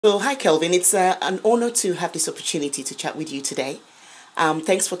So, hi, Kelvin. It's an honor to have this opportunity to chat with you today.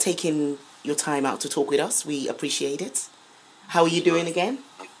 Thanks for taking your time out to talk with us. We appreciate it. How are you No, doing again?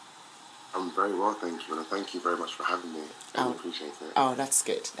 I'm very well, thank you, and thank you very much for having me. I really Oh, appreciate it. oh, that's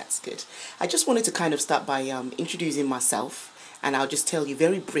good. That's good. I just wanted to kind of start by introducing myself, and I'll just tell you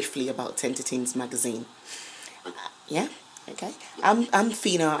very briefly about Ten2Teens magazine. Like, Yeah. Okay. yeah, I'm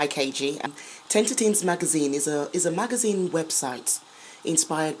Phinnah Ikeji. Ten2Teens magazine is a magazine website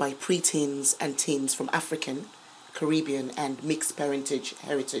inspired by preteens and teens from African, Caribbean, and mixed parentage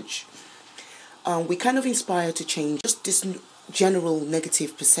heritage. We kind of inspire to change just this general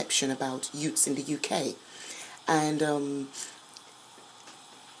negative perception about youths in the UK. And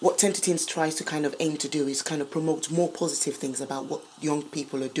what Ten2Teens tries to kind of aim to do is kind of promote more positive things about what young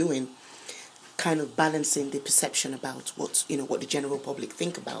people are doing, kind of balancing the perception about what the general public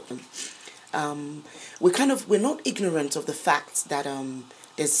think about them. We're not ignorant of the fact that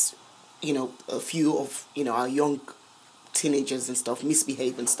there's a few of our young teenagers and stuff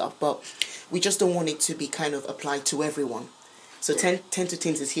misbehave and stuff, but we just don't want it to be kind of applied to everyone. So yeah. ten to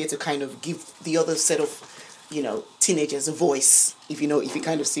teens is here to kind of give the other set of teenagers a voice, if you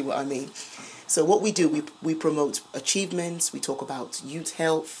kind of see what I mean. So what we do, we promote achievements, we talk about youth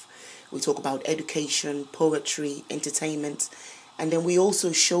health, we talk about education, poetry, entertainment, and then we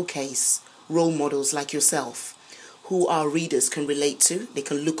also showcase role models like yourself who our readers can relate to, they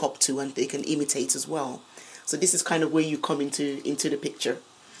can look up to, and they can imitate as well. So this is kind of where you come into the picture.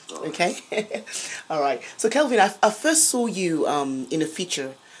 All right. Okay? All right. So Kelvin, I first saw you in a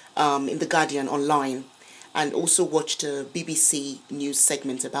feature in The Guardian online, and also watched a BBC news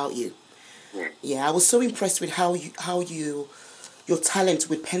segment about you. Yeah. Yeah, I was so impressed with your talent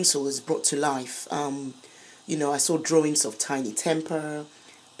with pencil is brought to life. I saw drawings of Tiny Temper,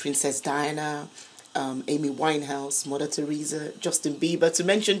 Princess Diana, Amy Winehouse, Mother Theresa, Justin Bieber, to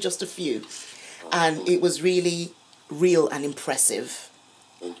mention just a few. And Thank it was really real and impressive.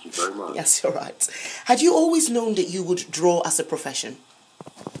 thank you very much. Yes, you're right. Had you always known that you would draw as a profession?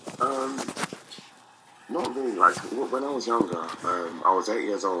 Um, Not really. Like when I was younger, I was 8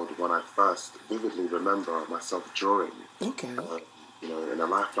 years old when I first vividly remember myself drawing. Okay. Uh, in a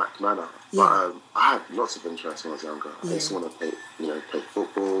lifelike manner. But Yeah. I had lots of interests when I was younger. I used Yeah. to want to play, play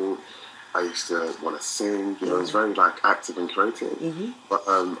football. I used to want to sing. It was Yeah. very like active and creative. Mm-hmm. But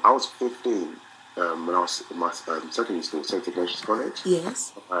I was 15 when I was in my secondary school, St Ignatius College.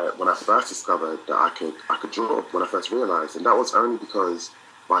 Yes. When I first discovered that I could draw. When I first realised, and that was only because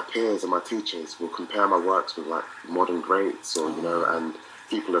my peers and my teachers will compare my works with like modern greats or and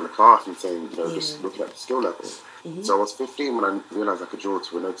people in the class and saying Yeah. just looking at the skill level. Mm-hmm. So I was 15 when I realised I could draw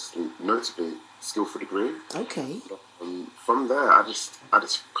to a noticeably skillful degree. Okay. From there, I just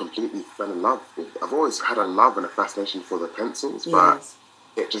completely fell in love with. I've always had a love and a fascination for the pencils, but Yes.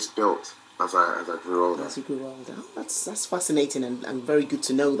 it just built as I grew older. As you grew older. That's fascinating and very good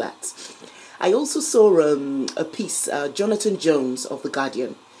to know that. I also saw a piece, Jonathan Jones of The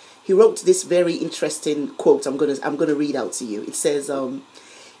Guardian. He wrote this very interesting quote. I'm gonna read out to you. It says,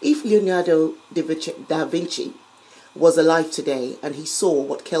 "If Leonardo da Vinci was alive today and he saw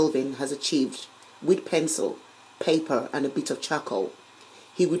what Kelvin has achieved with pencil, paper, and a bit of charcoal,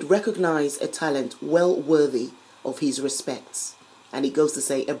 he would recognize a talent well worthy of his respects." And he goes to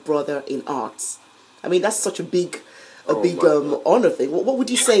say, "A brother in arts." I mean, that's such a Oh big my God. honor thing. What would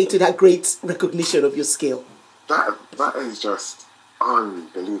you say to that great recognition of your skill? That is just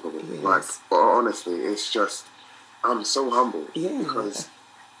unbelievable. Like, Yes. but honestly, it's just I'm so humbled Yeah. because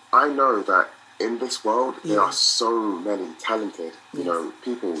I know that in this world there Yeah. are so many talented, Yes.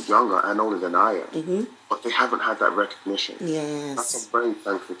 people younger and older than I am, Mm-hmm. but they haven't had that recognition. That's I'm Yes. very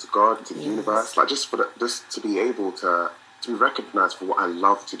thankful to God, to the Yes. universe, like just to be able to be recognized for what I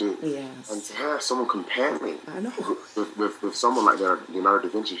love to do, and Yes. to hear someone compare me I know. with someone like Leonardo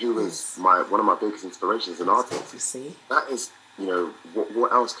da Vinci, who is Yes. one of my biggest inspirations as an artist. You see? That is,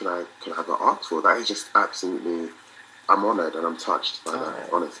 what else could I have asked for? That is just absolutely. I'm honored and I'm touched by that.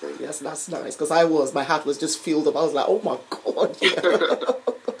 Oh, Honestly. yes, that's nice. Because my heart was just filled up. I was like, oh my God.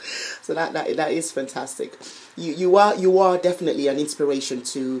 So that is fantastic. You are definitely an inspiration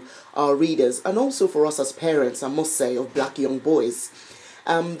to our readers and also for us as parents, I must say, of black young boys.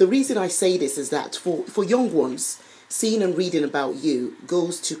 The reason I say this is that for young ones, seeing and reading about you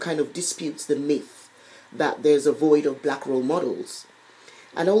goes to kind of dispute the myth that there's a void of black role models.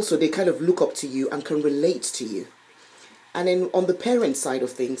 And also they kind of look up to you and can relate to you. And then on the parent side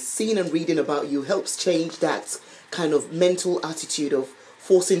of things, seeing and reading about you helps change that kind of mental attitude of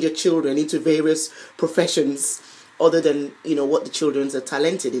forcing their children into various professions other than, what the children are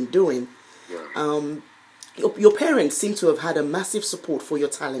talented in doing. Yeah. your parents seem to have had a massive support for your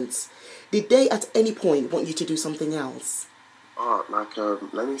talents. Did they at any point want you to do something else?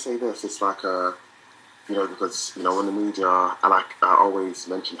 Let me say this. It's like, because, in the media, I always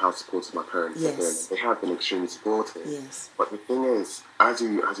mention how supportive my parents have been. They have been extremely supportive. Yes. But the thing is, as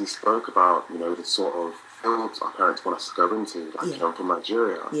you spoke about, the sort of fields our parents want us to go into, like, I'm from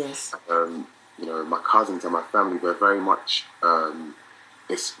Nigeria. Yes. My cousins and my family, they're very much,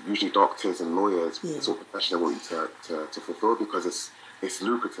 it's usually doctors and lawyers, the sort of profession they want you to fulfill, because it's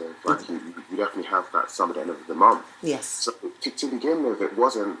lucrative. Like, you definitely have that sum at the end of the month. Yes. So to begin with, it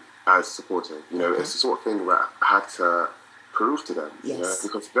wasn't as supportive. It's the sort of thing where I had to prove to them. Yes.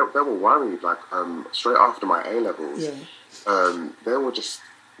 Because they were worried. Like, straight after my A levels,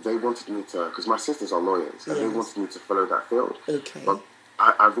 they wanted me to, because my sisters are lawyers, and they wanted me to follow that field. Okay. But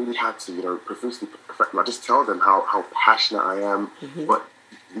I really had to, profusely perfect. I just tell them how passionate I am, but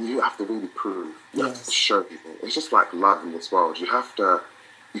you have to really prove. You have to show people. It's just like love in this world. You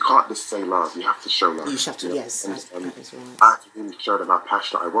can't just say love. You have to show love. You have to, yes. And that is right. I had to really show them how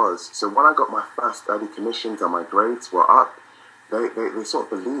passionate I was. So when I got my first early commissions and my grades were up, they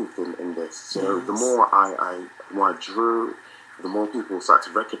sort of believed in this. So the more I drew, the more people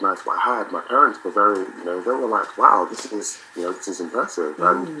started to recognize what I had. My parents were very, they were like, wow, this is impressive.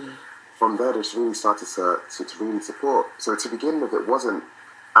 And from there, they just really started to really support. So to begin with, it wasn't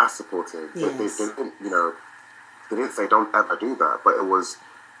as supportive. Yes. They didn't, they didn't say don't ever do that, but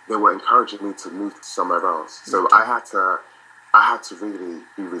they were encouraging me to move to somewhere else. So I had to really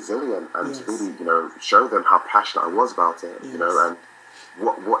be resilient and to really, show them how passionate I was about it, and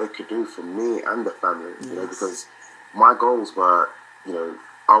what it could do for me and the family, because my goals were, I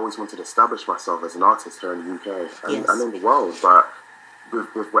always wanted to establish myself as an artist here in the UK and in the world, but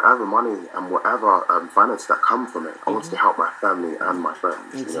with whatever money and whatever finance that come from it, I wanted to help my family and my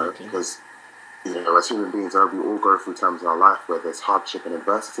friends, because, as human beings, we all go through times in our life where there's hardship and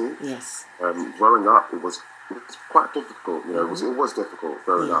adversity. Yes. Growing up, it was quite difficult, it was difficult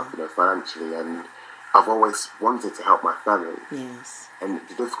growing up, financially, and I've always wanted to help my family. Yes. And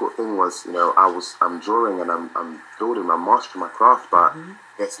the difficult thing was, I'm drawing and I'm building, I'm mastering my craft, but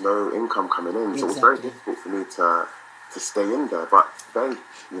there's no income coming in. So it was very difficult for me to stay in there. But faith,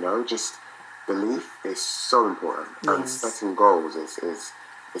 just belief is so important. And setting goals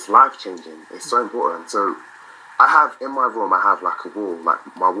is life-changing. It's so important. So I have, in my room, I have like a wall, like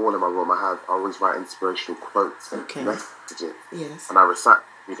my wall in my room, I always write inspirational quotes and messages. Yes. And I recite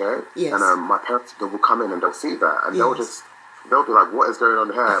every day. Yes. And my parents, they will come in and they'll see that. And they'll be like, what is going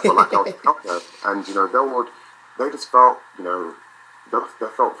on here? But like, I'll help them. And, they just felt, they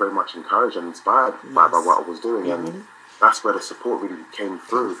felt very much encouraged and inspired by what I was doing. And that's where the support really came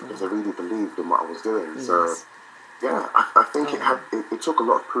through, because they really believed in what I was doing. Yes. So, yeah, I think it took a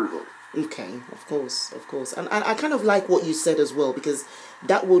lot of proving. Okay, of course. And I kind of like what you said as well, because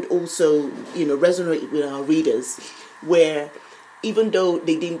that would also, resonate with our readers, where even though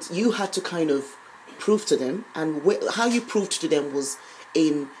they didn't, you had to kind of prove to them, and how you proved to them was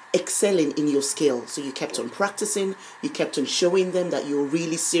in excelling in your skill. So you kept on practicing, you kept on showing them that you're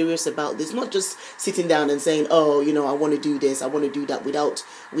really serious about this, not just sitting down and saying, oh, I want to do this, I want to do that,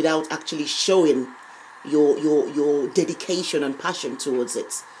 without actually showing your dedication and passion towards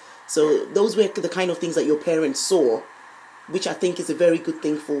it. So those were the kind of things that your parents saw, which I think is a very good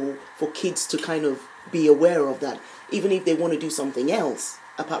thing for kids to kind of be aware of, that even if they want to do something else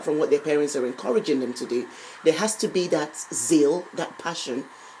apart from what their parents are encouraging them to do, there has to be that zeal, that passion,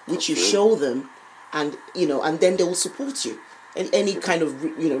 which you show them, and and then they will support you. And any kind of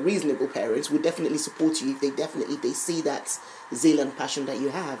reasonable parents would definitely support you if they see that zeal and passion that you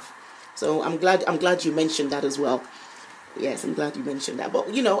have. So I'm glad you mentioned that as well. Yes, I'm glad you mentioned that. But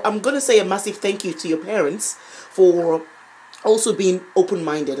I'm going to say a massive thank you to your parents for also being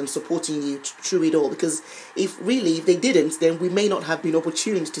open-minded and supporting you through it all, because if they didn't, then we may not have been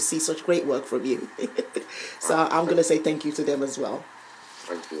opportuned to see such great work from you. So I'm going to say thank you to them as well.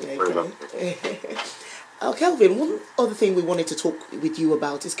 Thank you. Okay. Kelvin, one other thing we wanted to talk with you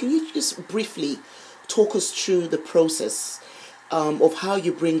about is, can you just briefly talk us through the process of how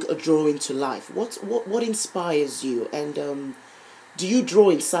you bring a drawing to life? What inspires you, and do you draw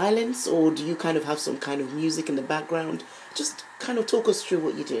in silence, or do you kind of have some kind of music in the background? Just kind of talk us through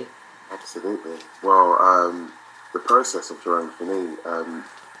what you do. Absolutely. Well, the process of drawing for me,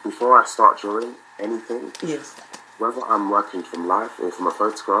 before I start drawing anything, yes, whether I'm working from life or from a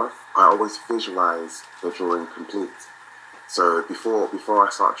photograph, I always visualize the drawing complete. So before I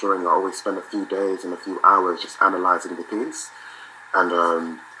start drawing, I always spend a few days and a few hours just analysing the piece. And,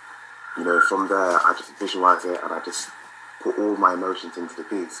 from there, I just visualise it, and I just put all my emotions into the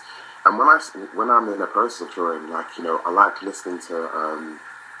piece. And when I'm in a process of drawing, like, you know, I like listening to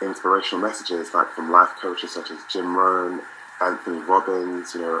inspirational messages, like from life coaches such as Jim Rohn, Anthony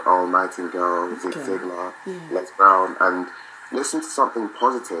Robbins, you know, Earl Nightingale, Zig Ziglar, Les Brown, and listen to something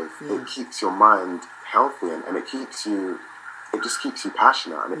positive. It keeps your mind healthy, and it just keeps you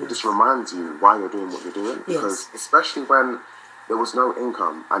passionate, and it just reminds you why you're doing what you're doing. Because especially when there was no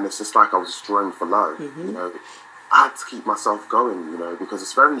income, and it's just like I was just drawing for love, you know, I had to keep myself going, you know, because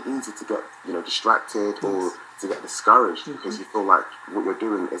it's very easy to get, you know, distracted or to get discouraged because you feel like what you're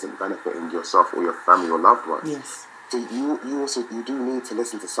doing isn't benefiting yourself or your family or loved ones. So you do need to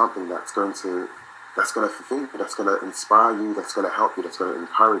listen to something that's going to fulfill you, that's going to inspire you, that's going to help you, that's going to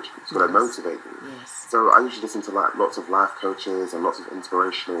encourage you, it's going to motivate you. So I usually listen to like lots of life coaches and lots of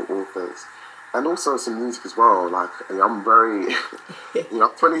inspirational authors, and also some music as well. Like, I'm very, you know,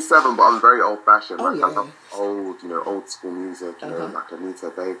 I'm 27, but I'm very old-fashioned. I love old school music, you know, like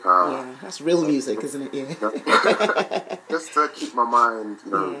Anita Baker. Yeah, that's real music, isn't it? Yeah. Just to keep my mind,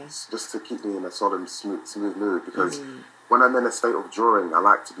 you know, just to keep me in a solid, smooth mood. Because when I'm in a state of drawing, I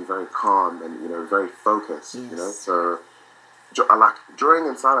like to be very calm and, you know, very focused. You know, so I like drawing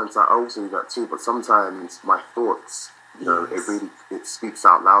in silence. I also do that too. But sometimes my thoughts, you know, it speaks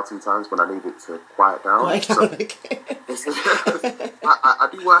out loud sometimes when I need it to quiet down. I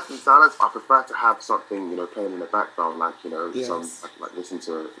do work in silence, but I prefer to have something, you know, playing in the background, like, you know, like listen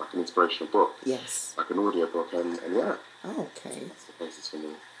to like an inspirational book, like an audio book, and yeah. Okay. That's the basis for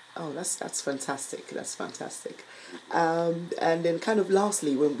me. Oh, that's fantastic. That's fantastic. And then kind of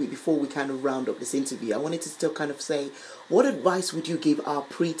lastly, before we kind of round up this interview, I wanted to still kind of say, what advice would you give our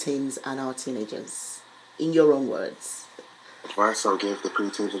preteens and our teenagers, in your own words? Advice I'll give the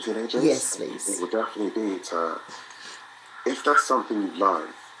preteens and teenagers? Yes, please. It would definitely be to, if there's something you love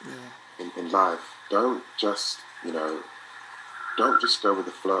in life, don't just go with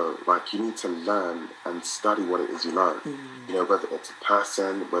the flow. Like, you need to learn and study what it is you love. You know, whether it's a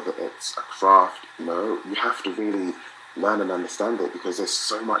person, whether it's a craft, you know, you have to really learn and understand it, because there's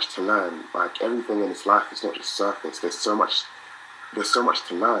so much to learn. Like, everything in this life is not just surface. There's so much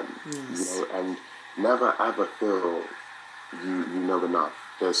to learn, you know, and never ever feel you know enough.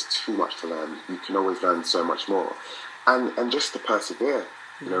 There's too much to learn. You can always learn so much more, and just to persevere,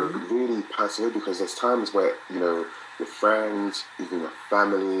 you know, really persevere, because there's times where, you know, your friends, even your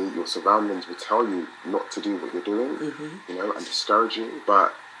family, your surroundings will tell you not to do what you're doing, you know, and discourage you,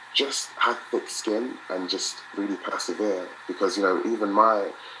 but just have thick skin and just really persevere, because, you know, even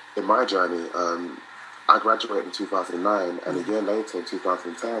in my journey, I graduated in 2009, and a year later in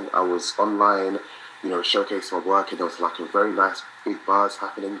 2010, I was online, you know, showcasing my work, and there was like a very nice big buzz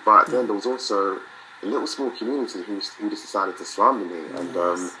happening. But then there was also a little small community who just decided to slander me and,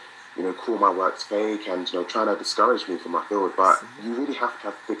 you know, call my works fake and, you know, trying to discourage me from my field. But you really have to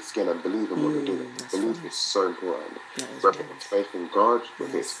have thick skin and believe in what you're doing. Belief is so important. Whether it's faith in God,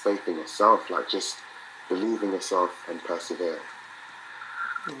 whether it's faith in yourself, like, just believe in yourself and persevere.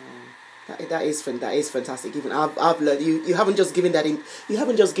 That is fantastic. Even I've learned you haven't just given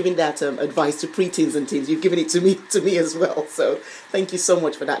that advice to preteens and teens. You've given it to me as well. So thank you so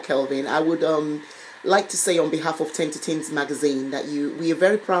much for that, Kelvin. I would like to say on behalf of 10-to-Teens magazine that we are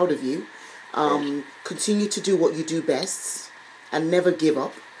very proud of you. Continue to do what you do best and never give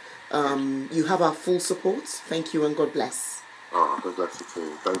up. You have our full support. Thank you and God bless. Oh, God bless you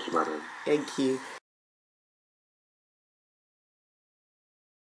too. Thank you, madam. Thank you.